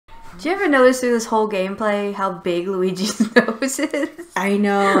Do you ever notice through this whole gameplay how big Luigi's nose is? I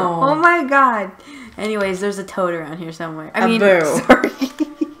know. Oh my god. Anyways, there's a toad around here somewhere. I mean, boo. sorry.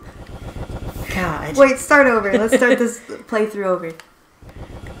 God. Wait, start over. Let's start this playthrough over.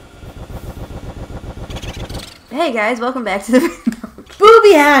 Hey guys, welcome back to the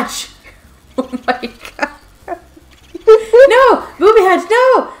Booby hatch! Oh my god. No! Booby hatch,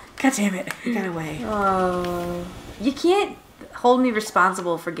 no! God damn it. He got away. Oh. You can't hold me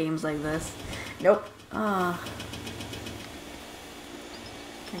responsible for games like this. Nope. Oh.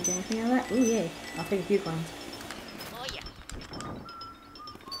 Can't get anything out of that? Ooh, yay. I'll take a few coins.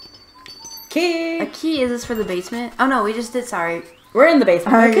 Key! A key, is this for the basement? Oh no, we just did, sorry. We're in the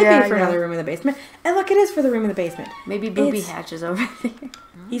basement. It could yeah, be for another room in the basement. And look, it is for the room in the basement. Maybe Booby Hatch is over there.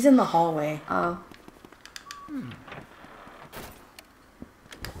 He's in the hallway. Oh.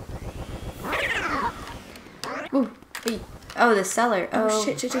 Ooh, hey. Oh, the cellar. Oh,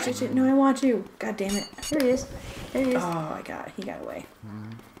 shit. No, I want you. God damn it. There he is. There he is. Oh, he got away.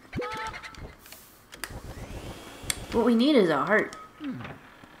 What we need is a heart.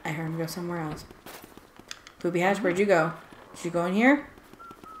 I heard him go somewhere else. Booby Hatch, where'd you go? Did you go in here?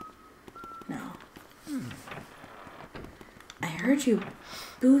 No. I heard you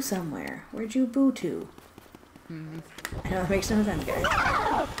boo somewhere. Where'd you boo to? I know, that makes no sense, guys.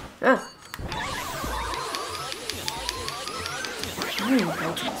 Ugh. I don't even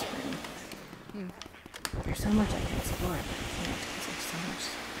go to this room. There's so much I can explore, but I can't because there's so much.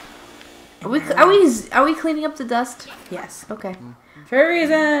 Are we cleaning up the dust? Yes. Okay. For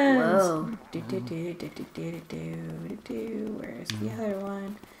reasons. Whoa. Where's the other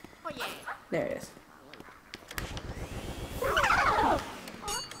one? There it is.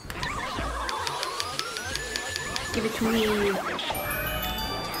 Give it to me.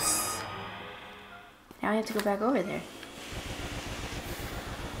 Yes. Now I have to go back over there.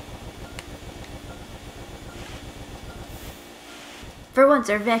 For once,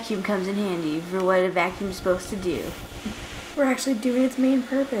 our vacuum comes in handy for what a vacuum's supposed to do. We're actually doing its main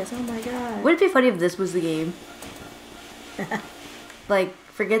purpose. Oh my god. Would it be funny if this was the game? Like,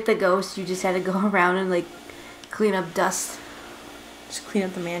 forget the ghost, you just had to go around and, like, clean up dust. Just clean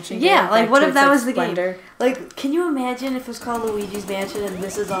up the mansion. Yeah, like, what if that was the splendor. game? Like, can you imagine if it was called Luigi's Mansion and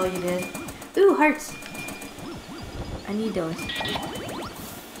this is all you did? Ooh, hearts. I need those.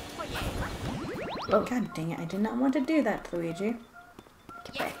 Oh, god dang it. I did not want to do that, Luigi.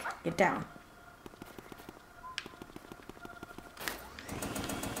 Get back. Get down.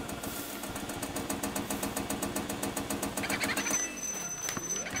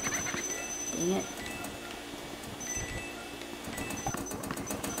 Dang it.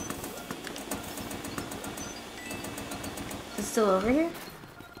 Is it still over here?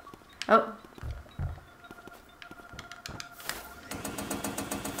 Oh.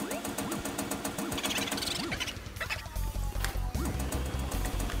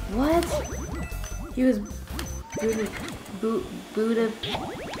 What? He was Buddha.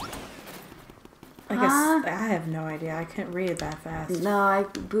 I guess I have no idea. I couldn't read it that fast. No,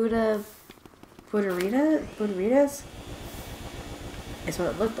 Buddha-ritas? Is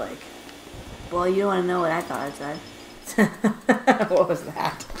what it looked like. Well, you don't want to know what I thought it said. What was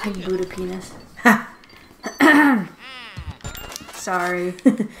that? Like Buddha penis. Sorry.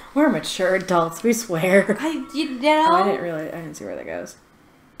 We're mature adults, we swear. You know? Oh, I didn't see where that goes.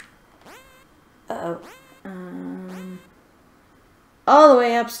 Uh-oh. All the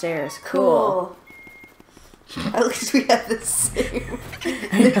way upstairs. Cool. At least we have the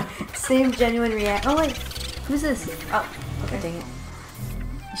same genuine react. Oh wait, who's this? Oh, okay. Dang it.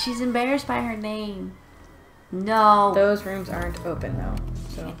 She's embarrassed by her name. No. Those rooms aren't open though,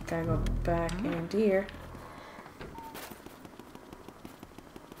 so gotta go back into here.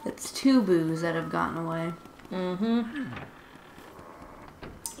 It's two boos that have gotten away. Mm-hmm.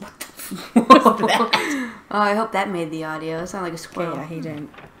 What was that? Oh, I hope that made the audio. It sounded like a squirrel. Okay, yeah, he didn't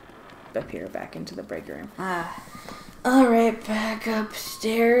appear back into the break room. Ah. Alright, back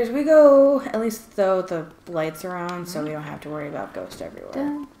upstairs we go. At least though the lights are on, so we don't have to worry about ghosts everywhere.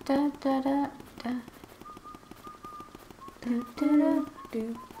 Da, da, da, da, da. Da, da,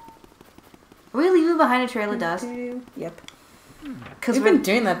 da. Are we leaving behind a trail of dust? Yep. Because we've been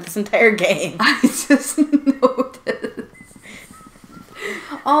doing that this entire game. I just noticed.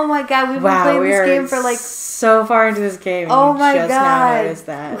 Oh my god, we've been playing this game for like so far into this game. And oh my just god, now noticed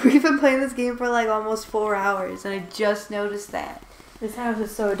that. We've been playing this game for like almost 4 hours, and I just noticed that. This house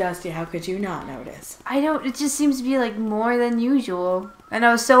is so dusty. How could you not notice? I don't. It just seems to be like more than usual, and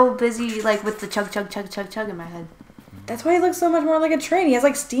I was so busy like with the chug chug chug chug chug in my head. That's why he looks so much more like a train. He has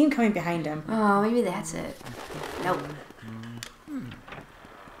like steam coming behind him. Oh, maybe that's it. Nope.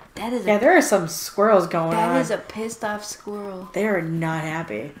 That is Yeah, there are some squirrels going on. That is a pissed off squirrel. They are not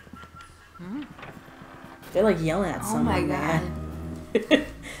happy. They're like yelling at someone. Oh my god. Man.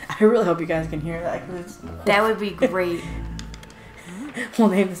 I really hope you guys can hear that. That would be great. We'll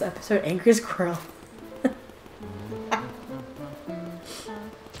name this episode Angry Squirrel.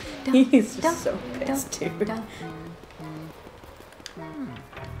 He's just so pissed, dude.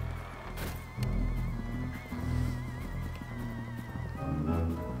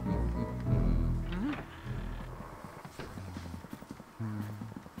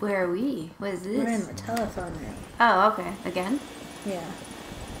 Where are we? What is this? We're in the telephone room. Oh, okay. Again? Yeah.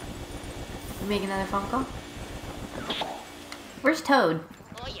 You make another phone call? Where's Toad?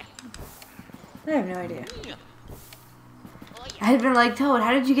 I have no idea. I'd been like, Toad,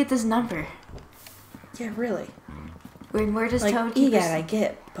 how did you get this number? Yeah, really. Where does like, Toad keep I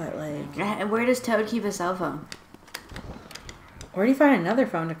get, but like... Where does Toad keep a cell phone? Where do you find another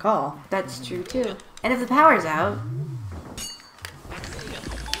phone to call? That's true, too. And if the power's out...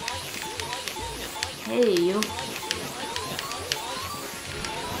 Hey, you.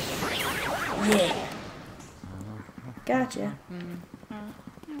 Yeah. Gotcha. I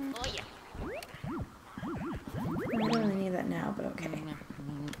don't really need that now, but okay.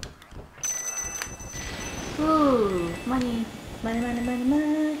 Ooh, money. Money, money, money,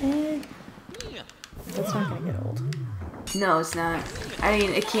 money. That's not gonna get old. No, it's not. I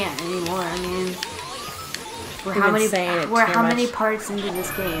mean, it can't anymore. I mean, we're how many parts into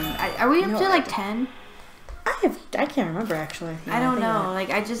this game? Are we up to like 10? I can't remember actually. I don't know. Like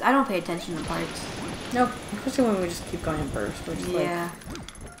I don't pay attention to parts. Nope. Especially when we just keep going in bursts. We're just like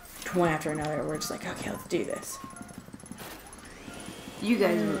one after another. We're just like, okay, let's do this. You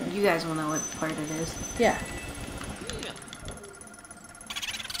guys will know what part it is. Yeah.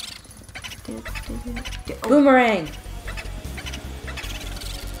 Oh. Boomerang.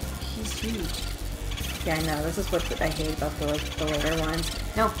 He's huge. Yeah, I know. This is what I hate about the later ones.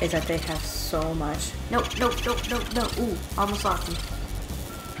 No, is that they have so much. No. Ooh, almost lost him.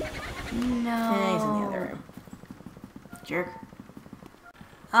 No. Yeah, he's in the other room. Jerk.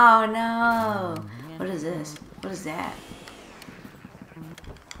 Oh no. What is this? What is that?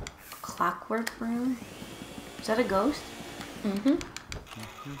 Clockwork room? Is that a ghost? Mm-hmm.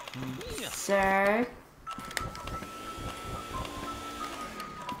 Sir?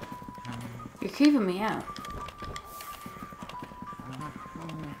 You're creeping me out.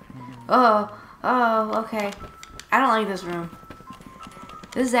 Oh, okay. I don't like this room.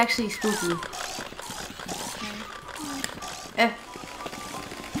 This is actually spooky.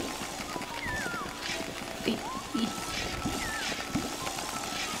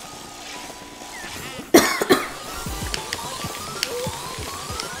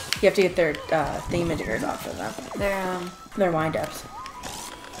 You have to get their thingamajiggers off of them. Their wind-ups.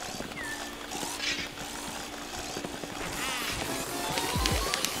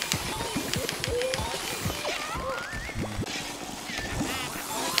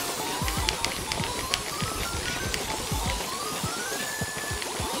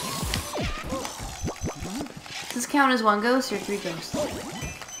 Does this count as one ghost or 3 ghosts?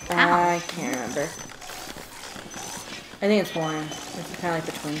 I can't remember. I think it's one. It's kind of like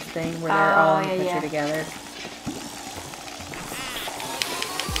the twins thing where they're all in the picture together.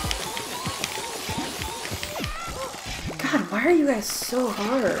 God, why are you guys so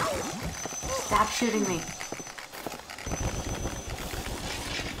hard? Stop shooting me.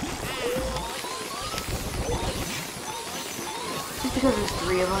 Just because there's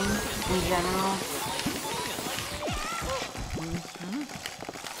 3 of them in general.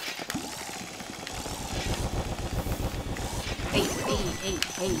 Hey.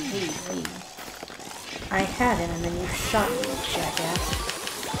 I had him and then you shot me, jackass.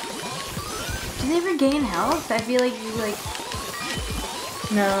 Do they ever gain health? I feel like you like...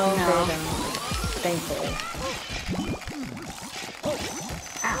 No. They don't. Thankfully.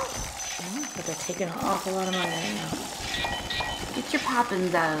 Ow. But they're taking an awful lot of money right now. Get your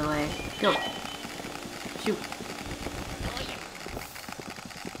poppins out of the way. Go. Shoot.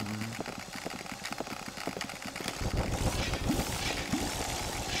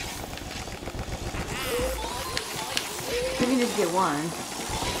 We can just get one.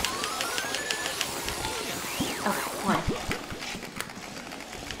 Okay, one.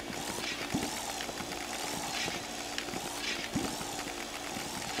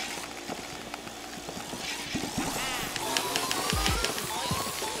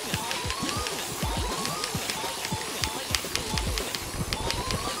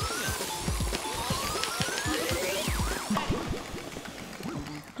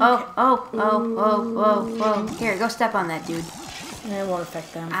 Oh. Here, go step on that, dude. It won't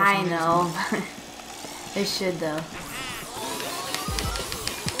affect them. I know. They should, though.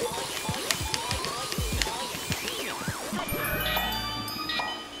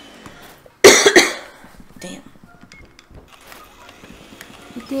 Damn.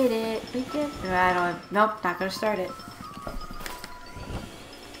 We did it. We did it. I don't... Nope, not gonna start it.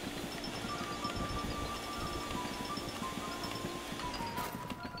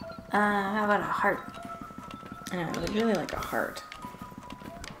 How about a heart? I know, I would really like a heart.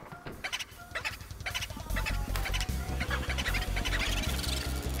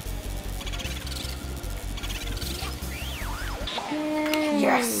 Yay.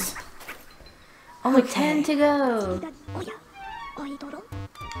 Yes! Only 10 to go.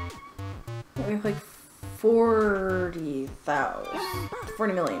 We have like 40,000.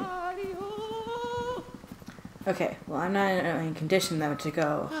 40 million. Okay, well I'm not in condition though to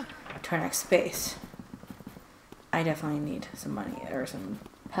go to our next space. I definitely need some money or some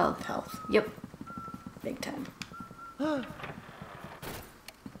health. Yep. Big time. I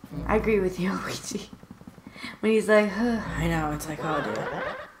agree with you, Luigi. When he's like, I know, it's like, oh dude.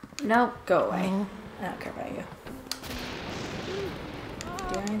 nope. Go away. I don't care about you.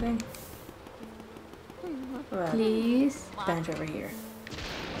 Do anything? Please. Bench over here.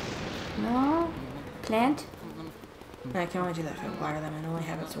 No. Plant. No, I can only do that if I water them and only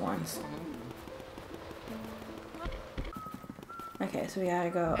have it once. Okay, so we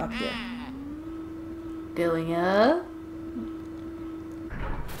gotta go up here. Going up.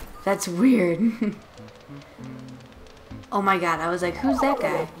 That's weird. Oh my god, I was like, who's that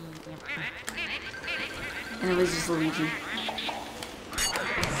guy? And it was just Luigi.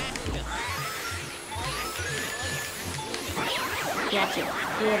 Gotcha.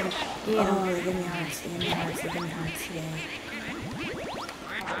 Get him. Get him. Oh, they give me hearts. They give me hearts. They give me hearts. Yay.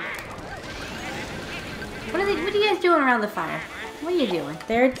 What are you guys doing around the fire? What are you doing?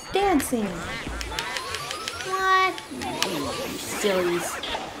 They're dancing. What? You sillies.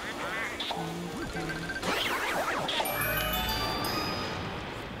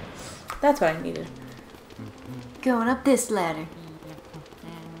 That's what I needed. Going up this ladder.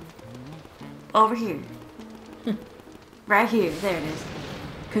 Over here. Right here. There it is.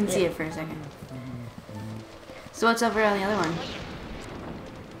 Couldn't see it for a second. So what's over on the other one?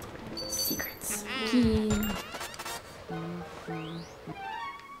 Secrets. Key.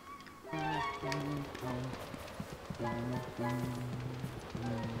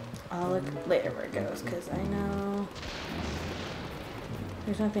 I'll look later where it goes, because I know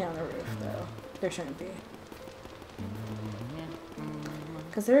there's nothing on the roof, though. There shouldn't be.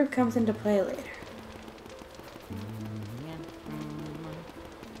 Because the roof comes into play later.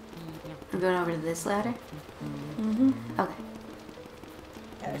 We're going over to this ladder? Mm-hmm. Okay.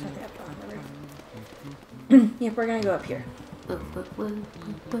 Yeah, there's nothing up on the roof. Yep, we're gonna go up here.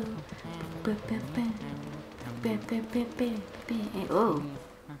 Oh.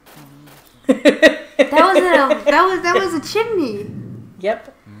 that was a chimney.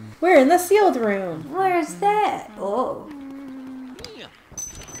 Yep. We're in the sealed room. Where's that? Oh.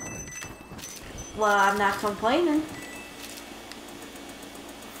 Well, I'm not complaining.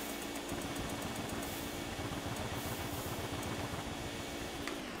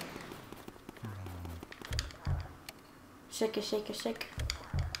 Shake it, shake it, shake.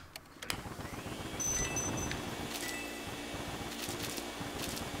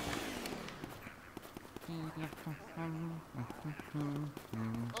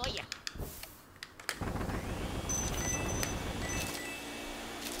 Oh yeah.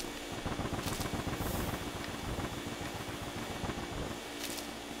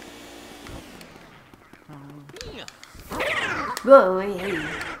 Whoa, hey.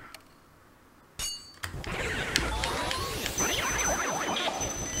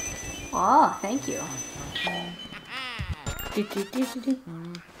 Oh, thank you.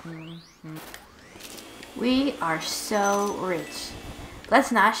 We are so rich.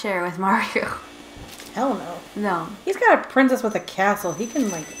 Let's not share with Mario. Hell no. No. He's got a princess with a castle. He can,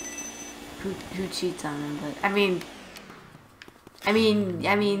 like... Who cheats on him? But I mean,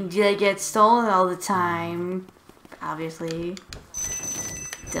 do they get stolen all the time? Obviously.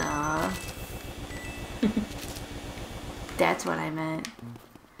 Duh. That's what I meant.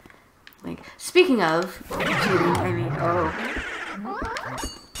 Like, speaking of cheating, I mean, oh.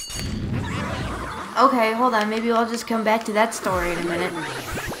 Okay, hold on. Maybe I'll just come back to that story in a minute.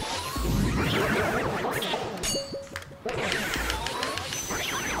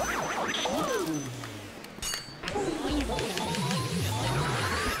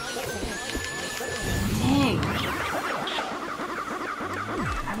 Dang.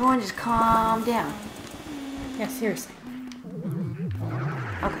 Everyone just calm down. Yeah, seriously.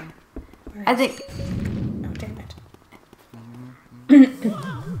 I think. Oh, damn it.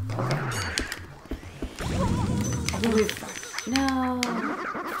 I think we've. No.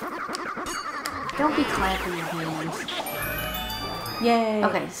 Don't be clapping your hands. Yay.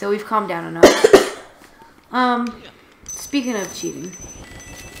 Okay, so we've calmed down enough. Speaking of cheating,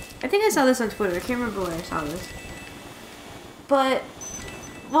 I think I saw this on Twitter. I can't remember where I saw this. But,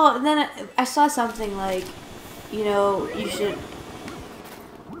 well, then I saw something like, you know, you should,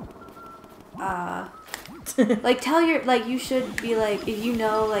 like, tell your, like, you should be like, if you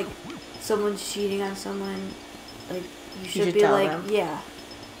know, like, someone's cheating on someone, like, you should be like, them. Yeah.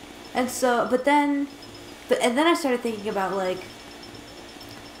 And so, and then I started thinking about, like,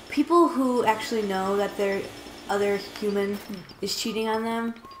 people who actually know that their other human is cheating on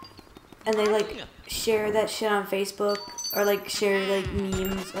them, and they, like, share that shit on Facebook, or, like, share, like,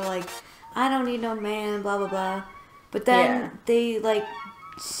 memes, or, like, I don't need no man, blah, blah, blah. But then they, like,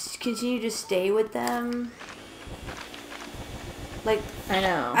 continue to stay with them. Like, I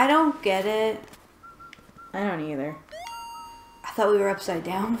know. I don't get it. I don't either. I thought we were upside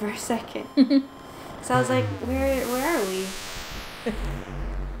down for a second. So I was like, where are we?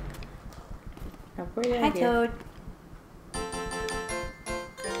 Hi, Toad.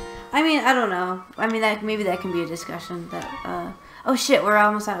 I mean, I don't know. I mean, maybe that can be a discussion. That oh shit, we're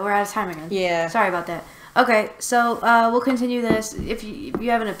out of time again. Yeah. Sorry about that. Okay, so we'll continue this. If you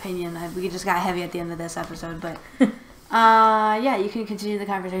have an opinion, we just got heavy at the end of this episode, but yeah, you can continue the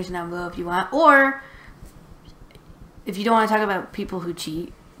conversation down below if you want, or if you don't want to talk about people who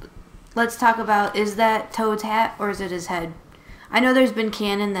cheat, let's talk about, is that Toad's hat or is it his head? I know there's been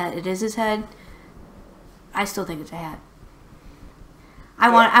canon that it is his head. I still think it's a hat. I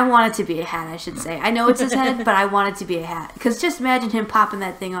want it to be a hat, I should say. I know it's his head, but I want it to be a hat. Because just imagine him popping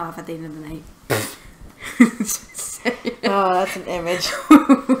that thing off at the end of the night. Oh, that's an image.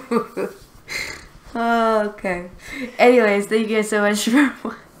 Oh, okay. Anyways, thank you guys so much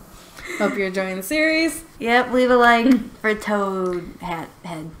for... Hope you're enjoying the series. Yep, leave a like for Toad hat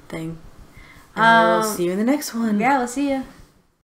head thing. And we'll see you in the next one. Yeah, we'll see you.